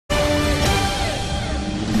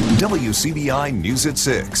WCBI News at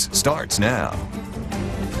 6 starts now.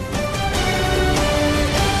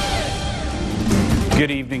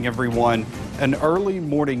 Good evening, everyone. An early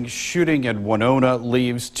morning shooting in Winona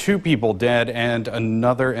leaves 2 people dead and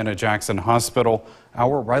another in a Jackson hospital.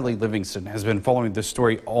 Our Riley Livingston has been following this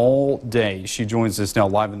story all day. She joins us now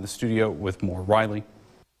live in the studio with more. Riley.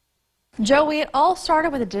 Joey, it all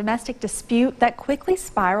started with a domestic dispute that quickly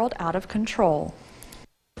spiraled out of control.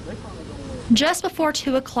 Just before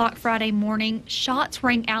 2 o'clock Friday morning, shots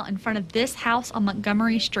rang out in front of this house on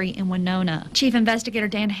Montgomery Street in Winona. Chief Investigator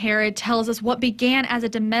Dan Harrod tells us what began as a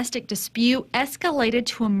domestic dispute escalated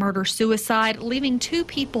to a murder-suicide, leaving 2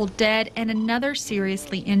 people dead and another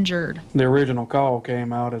seriously injured. The original call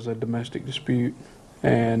came out as a domestic dispute,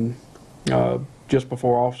 and just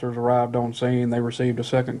before officers arrived on scene, they received a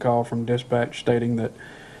second call from dispatch stating that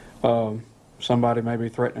somebody may be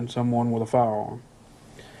threatening someone with a firearm.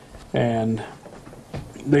 And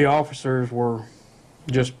the officers were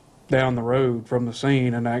just down the road from the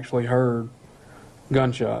scene and actually heard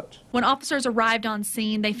gunshots. When officers arrived on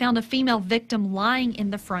scene, they found a female victim lying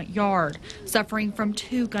in the front yard, suffering from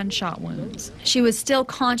 2 gunshot wounds. She was still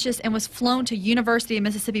conscious and was flown to University of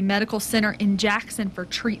Mississippi Medical Center in Jackson for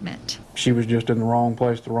treatment. She was just in the wrong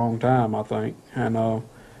place at the wrong time, I think. And,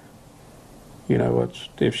 you know,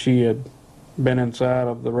 if she had been inside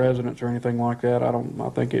of the residence or anything like that, I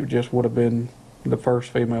think it just would have been the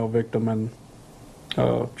first female victim in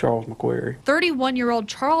Charles McQuarrie. 31-year-old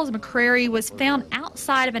Charles McQuarrie was found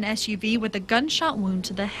outside of an SUV with a gunshot wound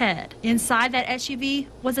to the head. Inside that SUV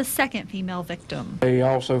was a second female victim. They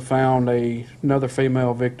also found another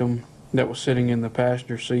female victim that was sitting in the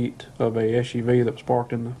passenger seat of a SUV that was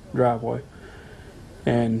parked in the driveway,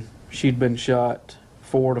 and she'd been shot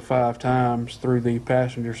 4 to 5 times through the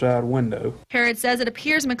passenger side window. Harrod says it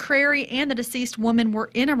appears McQuarrie and the deceased woman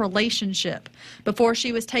were in a relationship. Before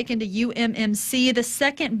she was taken to UMMC, the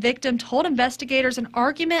second victim told investigators an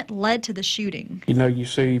argument led to the shooting. You know, you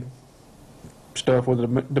see stuff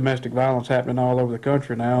with domestic violence happening all over the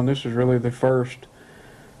country now, and this is really the first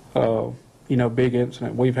you know, big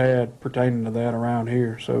incident we've had pertaining to that around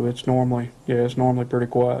here. So it's normally pretty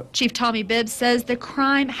quiet. Chief Tommy Bibbs says the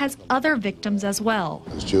crime has other victims as well.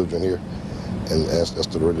 There's children here, and that's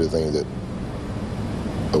the really thing that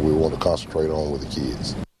we want to concentrate on with the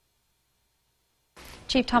kids.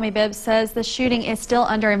 Chief Tommy Bibbs says the shooting is still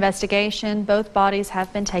under investigation. Both bodies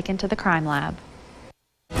have been taken to the crime lab.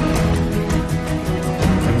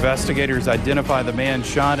 Investigators identify the man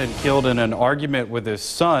shot and killed in an argument with his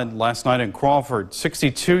son last night in Crawford.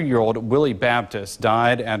 62-year-old Willie Baptist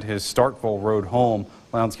died at his Starkville Road home.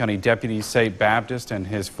 Lowndes County deputies say Baptist and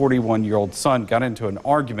his 41-year-old son got into an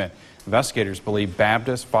argument. Investigators believe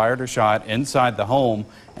Baptist fired a shot inside the home,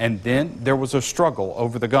 and then there was a struggle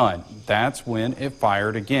over the gun. That's when it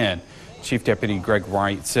fired again. Chief Deputy Greg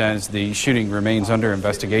Wright says the shooting remains under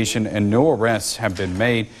investigation and no arrests have been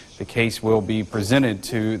made. The case will be presented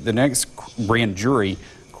to the next grand jury.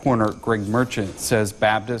 Coroner Greg Merchant says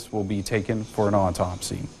Baptist will be taken for an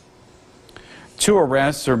autopsy. 2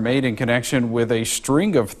 arrests are made in connection with a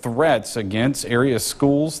string of threats against area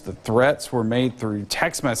schools. The threats were made through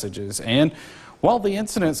text messages, and while the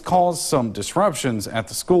incidents caused some disruptions at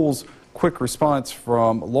the schools, quick response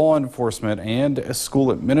from law enforcement and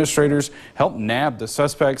school administrators helped nab the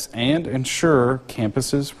suspects and ensure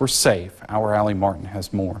campuses were safe. Our Allie Martin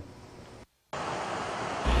has more.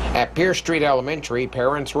 At Pierce Street Elementary,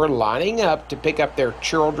 parents were lining up to pick up their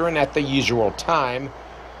children at the usual time,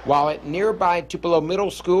 while at nearby Tupelo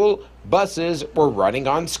Middle School, buses were running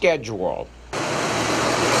on schedule.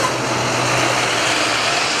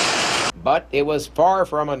 But it was far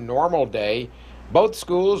from a normal day. Both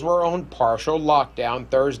schools were on partial lockdown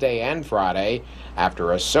Thursday and Friday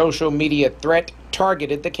after a social media threat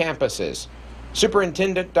targeted the campuses.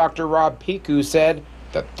 Superintendent Dr. Rob Piku said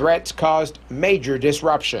the threats caused major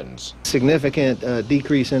disruptions. Significant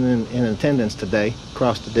decrease in attendance today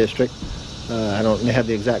across the district. I don't have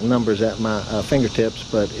the exact numbers at my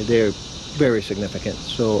fingertips, but they're very significant.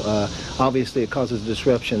 So obviously it causes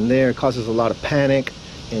disruption there, it causes a lot of panic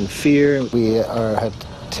and fear. We have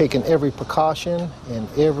taken every precaution and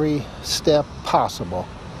every step possible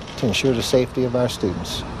to ensure the safety of our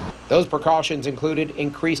students. Those precautions included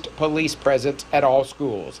increased police presence at all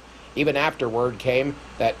schools, even after word came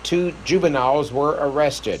that 2 juveniles were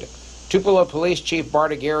arrested. Tupelo Police Chief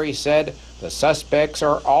Bartigari said the suspects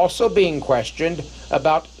are also being questioned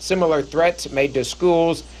about similar threats made to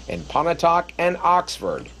schools in Pontotoc and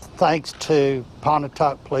Oxford. Thanks to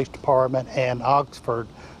Pontotoc Police Department and Oxford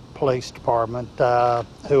Police Department,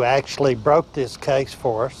 who actually broke this case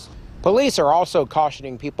for us. Police are also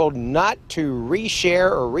cautioning people not to reshare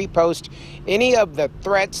or repost any of the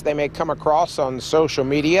threats they may come across on social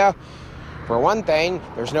media. For one thing,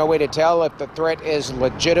 there's no way to tell if the threat is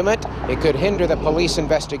legitimate. It could hinder the police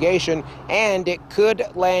investigation, and it could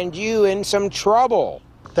land you in some trouble.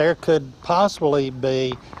 There could possibly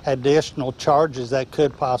be additional charges that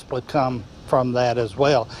could possibly come from that as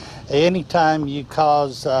well. Anytime you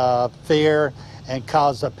cause fear and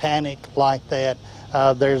cause a panic like that,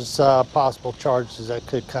 there's possible charges that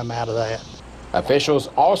could come out of that. Officials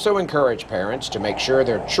also encourage parents to make sure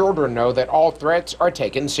their children know that all threats are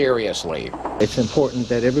taken seriously. It's important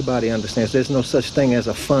that everybody understands there's no such thing as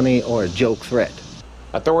a funny or a joke threat.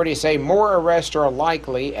 Authorities say more arrests are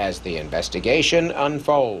likely as the investigation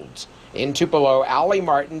unfolds. In Tupelo, Allie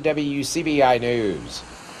Martin, WCBI News.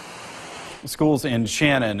 Schools in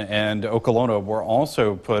Shannon and Okolona were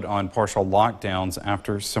also put on partial lockdowns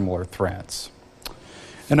after similar threats.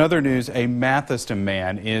 In other news, a Mathiston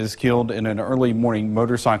man is killed in an early morning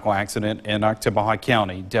motorcycle accident in Oktibbeha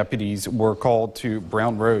County. Deputies were called to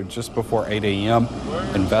Brown Road just before 8 a.m.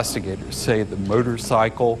 Investigators say the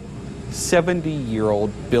motorcycle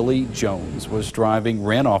 70-year-old Billy Jones was driving,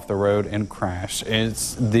 ran off the road and crashed.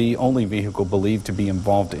 It's the only vehicle believed to be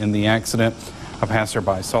involved in the accident. A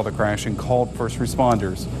passerby saw the crash and called first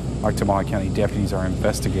responders. Oktibbeha County deputies are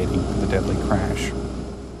investigating the deadly crash.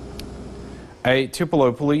 A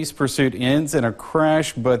Tupelo police pursuit ends in a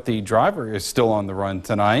crash, but the driver is still on the run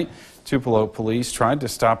tonight. Tupelo police tried to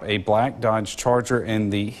stop a black Dodge Charger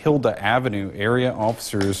in the Hilda Avenue area.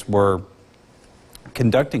 Officers were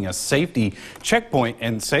conducting a safety checkpoint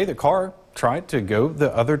and say the car tried to go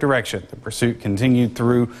the other direction. The pursuit continued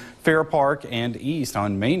through Fair Park and east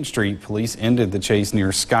on Main Street. Police ended the chase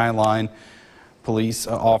near Skyline. Police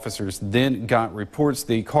officers then got reports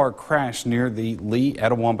the car crashed near the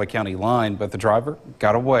Lee-Etowah County line, but the driver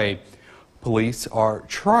got away. Police are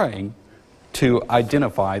trying to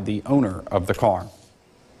identify the owner of the car.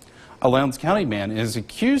 A Lowndes County man is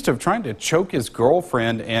accused of trying to choke his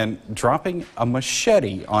girlfriend and dropping a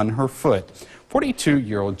machete on her foot.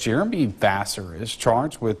 42-year-old Jeremy Vassar is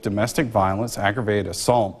charged with domestic violence, aggravated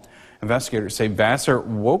assault. Investigators say Vassar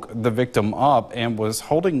woke the victim up and was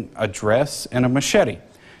holding a dress and a machete.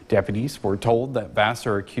 Deputies were told that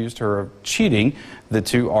Vassar accused her of cheating. The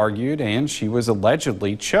two argued and she was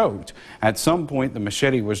allegedly choked. At some point, the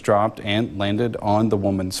machete was dropped and landed on the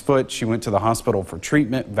woman's foot. She went to the hospital for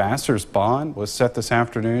treatment. Vassar's bond was set this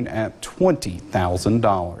afternoon at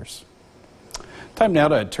 $20,000. Time now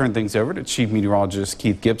to turn things over to Chief Meteorologist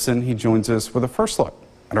Keith Gibson. He joins us with a first look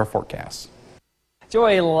at our forecast.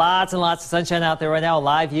 Joy, lots and lots of sunshine out there right now.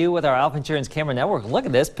 Live view with our Alpha Insurance Camera Network. Look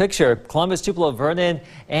at this picture. Columbus, Tupelo, Vernon,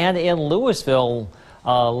 and in Louisville.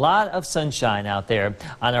 A lot of sunshine out there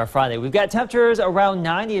on our Friday. We've got temperatures around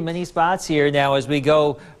 90 in many spots here. Now, as we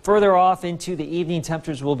go further off into the evening,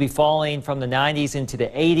 temperatures will be falling from the 90s into the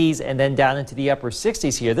 80s and then down into the upper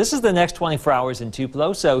 60s here. This is the next 24 hours in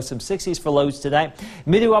Tupelo, so some 60s for lows tonight.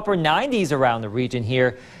 Mid to upper 90s around the region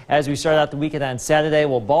here. As we start out the weekend on Saturday,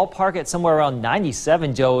 we'll ballpark it somewhere around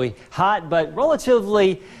 97, Joey. Hot, but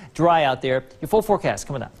relatively dry out there. Your full forecast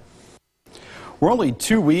coming up. We're only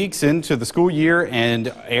 2 weeks into the school year,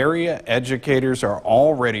 and area educators are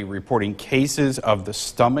already reporting cases of the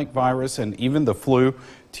stomach virus and even the flu.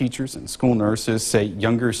 Teachers and school nurses say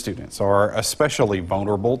younger students are especially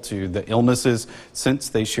vulnerable to the illnesses since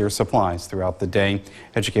they share supplies throughout the day.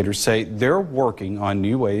 Educators say they're working on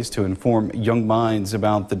new ways to inform young minds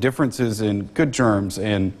about the differences in good germs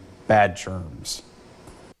and bad germs.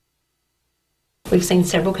 We've seen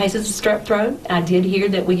several cases of strep throat. I did hear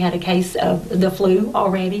that we had a case of the flu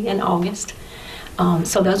already in August.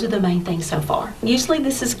 So those are the main things so far. Usually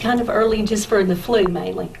this is kind of early just for the flu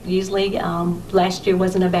mainly. Usually last year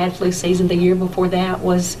wasn't a bad flu season. The year before that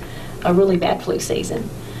was a really bad flu season.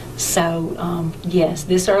 So yes,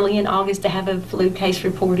 this early in August to have a flu case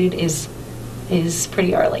reported is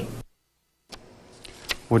pretty early.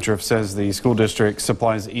 Woodruff says the school district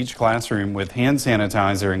supplies each classroom with hand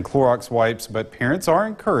sanitizer and Clorox wipes, but parents are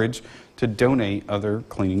encouraged to donate other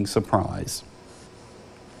cleaning supplies.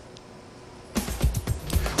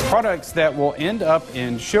 Products that will end up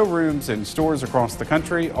in showrooms and stores across the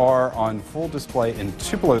country are on full display in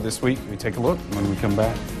Tupelo this week. We take a look when we come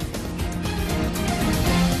back.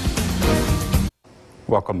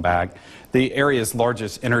 Welcome back. The area's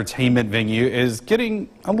largest entertainment venue is getting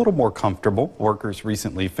a little more comfortable. Workers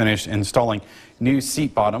recently finished installing new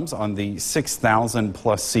seat bottoms on the 6,000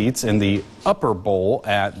 plus seats in the upper bowl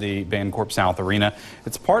at the Bancorp South Arena.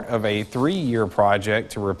 It's part of a 3-year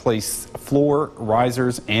project to replace floor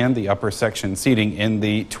risers and the upper section seating in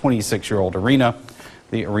the 26-year-old arena.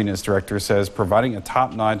 The arena's director says providing a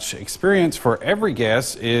top-notch experience for every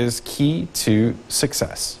guest is key to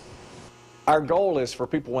success. Our goal is for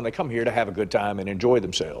people when they come here to have a good time and enjoy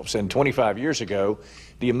themselves. And 25 years ago,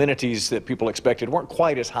 the amenities that people expected weren't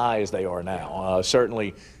quite as high as they are now.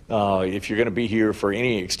 Certainly, if you're going to be here for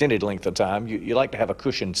any extended length of time, you like to have a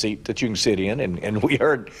cushioned seat that you can sit in. And we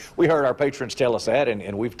heard our patrons tell us that,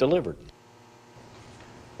 and we've delivered.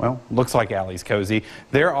 Well, looks like Allie's cozy.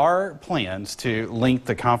 There are plans to link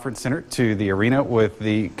the conference center to the arena with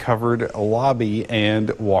the covered lobby and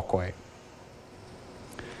walkway.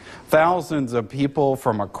 Thousands of people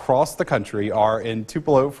from across the country are in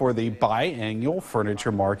Tupelo for the biannual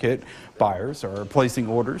furniture market. Buyers are placing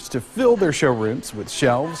orders to fill their showrooms with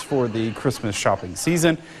shelves for the Christmas shopping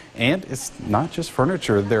season. And it's not just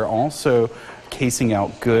furniture, they're also casing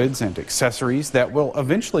out goods and accessories that will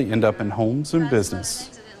eventually end up in homes and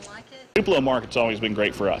business. Tupelo market's always been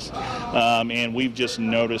great for us, and we've just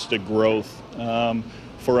noticed a growth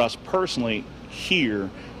for us personally here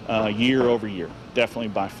year over year. Definitely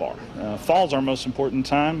by far. Fall's our most important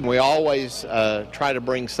time. We always try to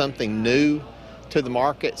bring something new to the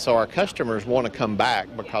market so our customers want to come back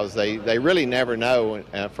because they really never know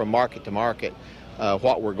from market to market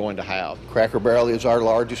what we're going to have. Cracker Barrel is our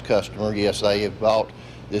largest customer. Yes, they have bought,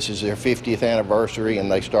 this is their 50th anniversary,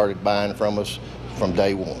 and they started buying from us from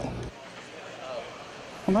day one.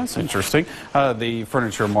 Well, that's interesting. The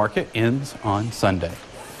furniture market ends on Sunday.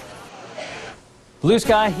 Blue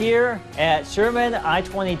sky here at Sherman,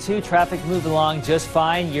 I-22. Traffic moving along just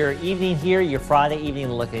fine. Your evening here, your Friday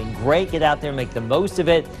evening looking great. Get out there and make the most of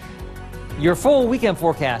it. Your full weekend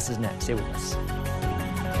forecast is next. Stay with us.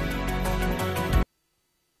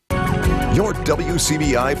 Your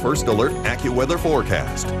WCBI First Alert AccuWeather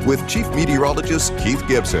forecast with Chief Meteorologist Keith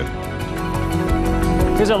Gibson.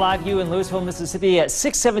 Here's our live view in Louisville, Mississippi at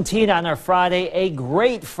 6:17 on our Friday. A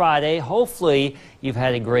great Friday. Hopefully you've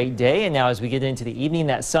had a great day. And now as we get into the evening,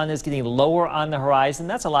 that sun is getting lower on the horizon.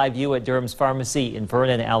 That's a live view at Durham's Pharmacy in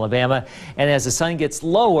Vernon, Alabama. And as the sun gets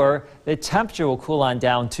lower, the temperature will cool on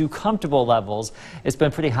down to comfortable levels. It's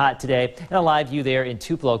been pretty hot today. And a live view there in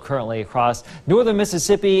Tupelo currently across northern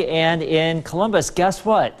Mississippi and in Columbus. Guess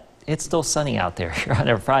what? It's still sunny out there here on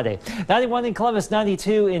our Friday. 91 in Columbus,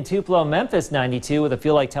 92 in Tupelo, Memphis 92 with a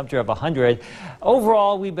feel-like temperature of 100.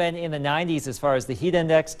 Overall, we've been in the 90s as far as the heat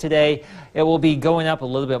index today. It will be going up a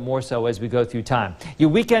little bit more so as we go through time. Your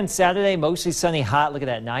weekend Saturday, mostly sunny, hot. Look at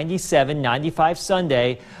that, 97, 95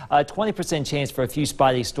 Sunday. 20% chance for a few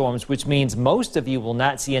spotty storms, which means most of you will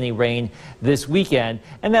not see any rain this weekend.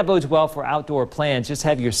 And that bodes well for outdoor plans. Just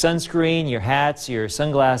have your sunscreen, your hats, your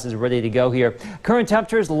sunglasses ready to go here. Current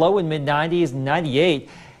temperatures low in mid-90s, 98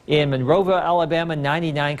 in Monroeville, Alabama,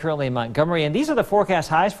 99 currently in Montgomery. And these are the forecast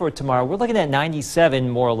highs for tomorrow. We're looking at 97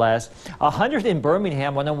 more or less, 100 in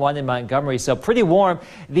Birmingham, 101 in Montgomery. So pretty warm.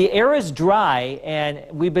 The air is dry, and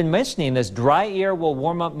we've been mentioning this. Dry air will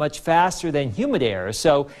warm up much faster than humid air.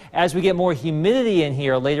 So as we get more humidity in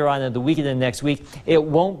here later on in the weekend and next week, it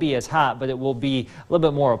won't be as hot, but it will be a little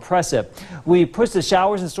bit more oppressive. We pushed the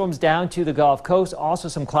showers and storms down to the Gulf Coast, also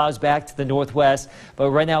some clouds back to the northwest. But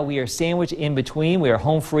right now we are sandwiched in between. We are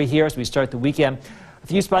home free here as we start the weekend. A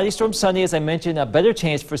few spotty storms Sunday, as I mentioned, a better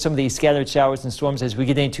chance for some of these scattered showers and storms as we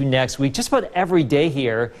get into next week. Just about every day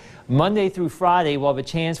here, Monday through Friday, we'll have a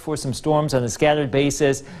chance for some storms on a scattered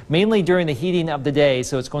basis, mainly during the heating of the day.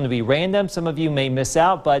 So it's going to be random. Some of you may miss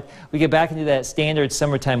out, but we get back into that standard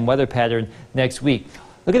summertime weather pattern next week.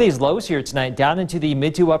 Look at these lows here tonight, down into the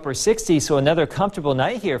mid to upper 60s, so another comfortable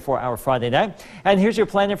night here for our Friday night. And here's your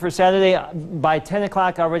planning for Saturday. By 10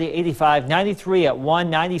 o'clock already 85, 93 at 1,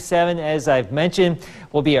 97 as I've mentioned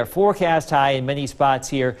will be our forecast high in many spots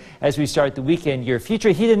here as we start the weekend. Your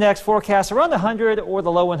future heat index forecast around 100 or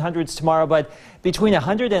the low 100s tomorrow, but between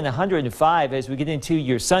 100 and 105 as we get into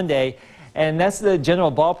your Sunday. And that's the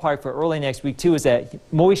general ballpark for early next week too, is that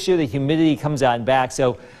moisture, the humidity comes on back.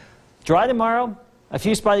 So dry tomorrow. A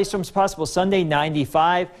few spotty storms possible Sunday,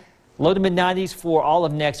 95. Low to mid-90s for all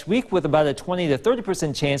of next week with about a 20 to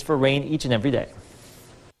 30% chance for rain each and every day.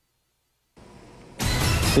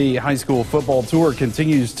 The high school football tour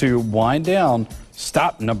continues to wind down.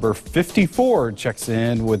 Stop number 54 checks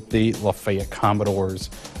in with the Lafayette Commodores.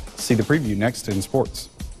 See the preview next in sports.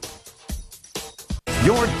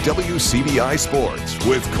 Your WCBI Sports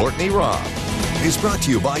with Courtney Robb is brought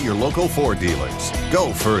to you by your local Ford dealers.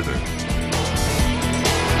 Go further.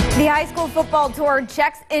 The high school football tour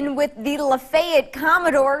checks in with the Lafayette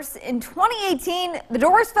Commodores. In 2018, the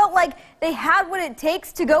Doors felt like they had what it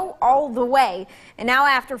takes to go all the way. And now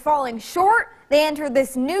after falling short, they enter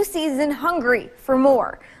this new season hungry for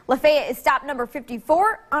more. Lafayette is stop number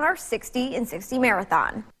 54 on our 60 in 60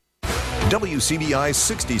 marathon. WCBI's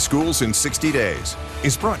 60 Schools in 60 Days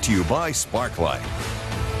is brought to you by Sparklight.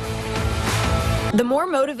 The more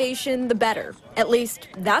motivation, the better. At least,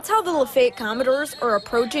 that's how the Lafayette Commodores are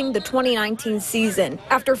approaching the 2019 season.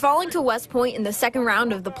 After falling to West Point in the second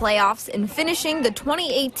round of the playoffs and finishing the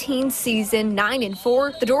 2018 season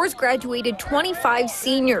 9-4, the Doors graduated 25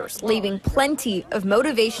 seniors, leaving plenty of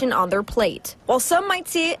motivation on their plate. While some might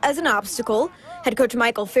see it as an obstacle, head coach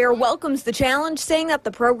Michael Fair welcomes the challenge, saying that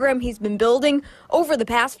the program he's been building over the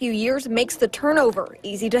past few years makes the turnover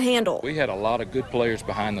easy to handle. We had a lot of good players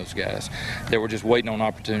behind those guys that were just waiting on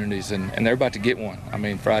opportunities, and they're about to get one,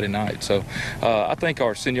 Friday night. So I think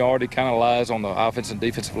our seniority kind of lies on the offensive and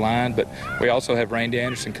defensive line, but we also have Randy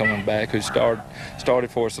Anderson coming back, who started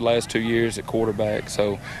for us the last 2 years at quarterback.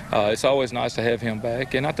 So it's always nice to have him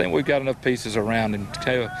back, and I think we've got enough pieces around him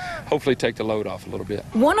to hopefully take the load off a little bit.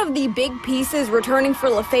 One of the big pieces returning for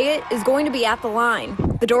Lafayette is going to be at the line.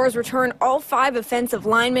 The Doors return all 5 offensive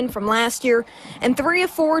linemen from last year and 3 of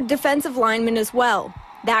 4 defensive linemen as well.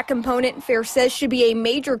 That component, Fair says, should be a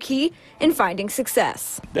major key in finding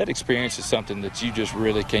success. That experience is something that you just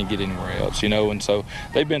really can't get anywhere else, and so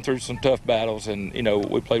they've been through some tough battles, and,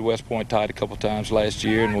 we played West Point tight a couple times last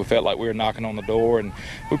year, and we felt like we were knocking on the door, and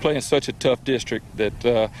we play in such a tough district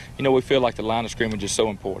that, we feel like the line of scrimmage is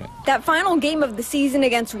so important. That final game of the season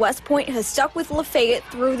against West Point has stuck with Lafayette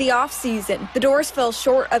through the offseason. The Doors fell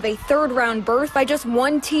short of a third-round berth by just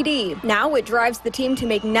 1 TD. Now it drives the team to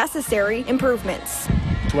make necessary improvements.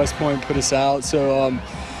 West Point put us out, so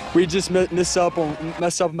we just messed up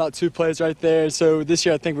about 2 plays right there. So this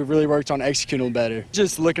year I think we've really worked on executing better,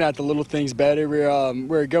 just looking at the little things better.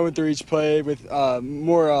 We're going through each play with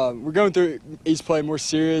we're going through each play more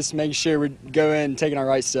serious, making sure we're going and taking our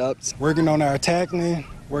right steps, working on our tackling,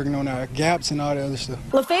 working on our gaps and all the other stuff.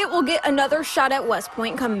 Lafayette will get another shot at West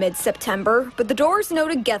Point come mid-September, but the Doors know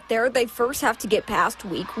to get there, they first have to get past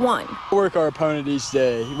week 1. We work our opponent each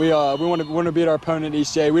day. We want to beat our opponent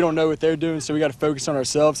each day. We don't know what they're doing, so we got to focus on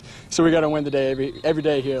ourselves. So we got to win the day every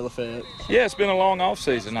day here at Lafayette. Yeah, it's been a long off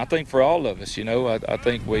season. I think for all of us, I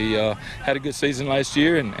think we had a good season last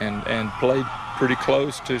year and played pretty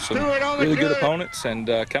close to some really good opponents, and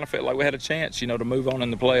kind of felt like we had a chance, to move on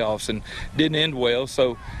in the playoffs, and didn't end well.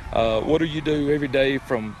 So what do you do every day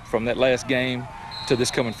from that last game to this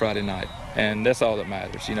coming Friday night? And that's all that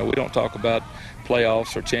matters. We don't talk about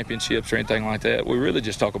playoffs or championships or anything like that. We really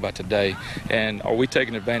just talk about today, and are we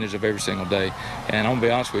taking advantage of every single day? And I'm going to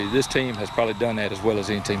be honest with you, this team has probably done that as well as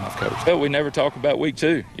any team I've coached. But we never talk about week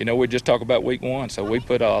 2. We just talk about week 1, so we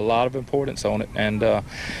put a lot of importance on it. And,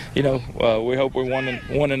 we hope we're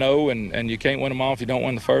 1-0, and you can't win them all if you don't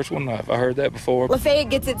win the first one. I heard that before. Lafayette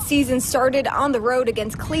gets its season started on the road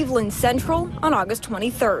against Cleveland Central on August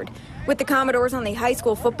 23rd. With the Commodores on the high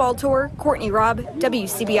school football tour, Courtney Robb,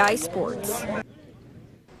 WCBI Sports.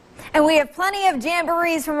 And we have plenty of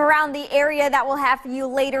jamborees from around the area that we'll have for you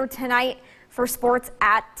later tonight for sports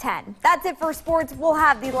at 10. That's it for sports. We'll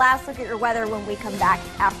have the last look at your weather when we come back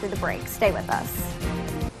after the break. Stay with us.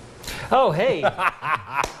 Oh, hey.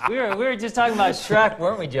 we were just talking about Shrek,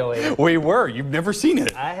 weren't we, Joey? We were. You've never seen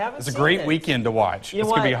it. I haven't It's a great weekend to watch. It's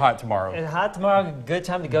going to be hot tomorrow. And hot tomorrow. Good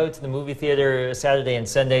time to go to the movie theater Saturday and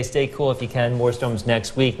Sunday. Stay cool if you can. More storms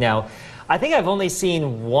next week. Now, I think I've only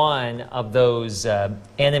seen one of those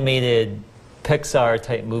animated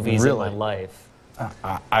Pixar-type movies in my life.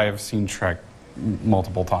 I have seen Shrek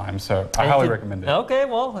multiple times, so I highly recommend it. Okay,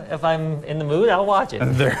 well, if I'm in the mood, I'll watch it.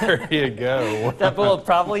 There you go. That will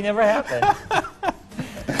probably never happen.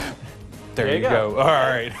 There you go. All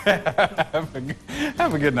right.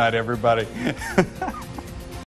 Have a good night, everybody.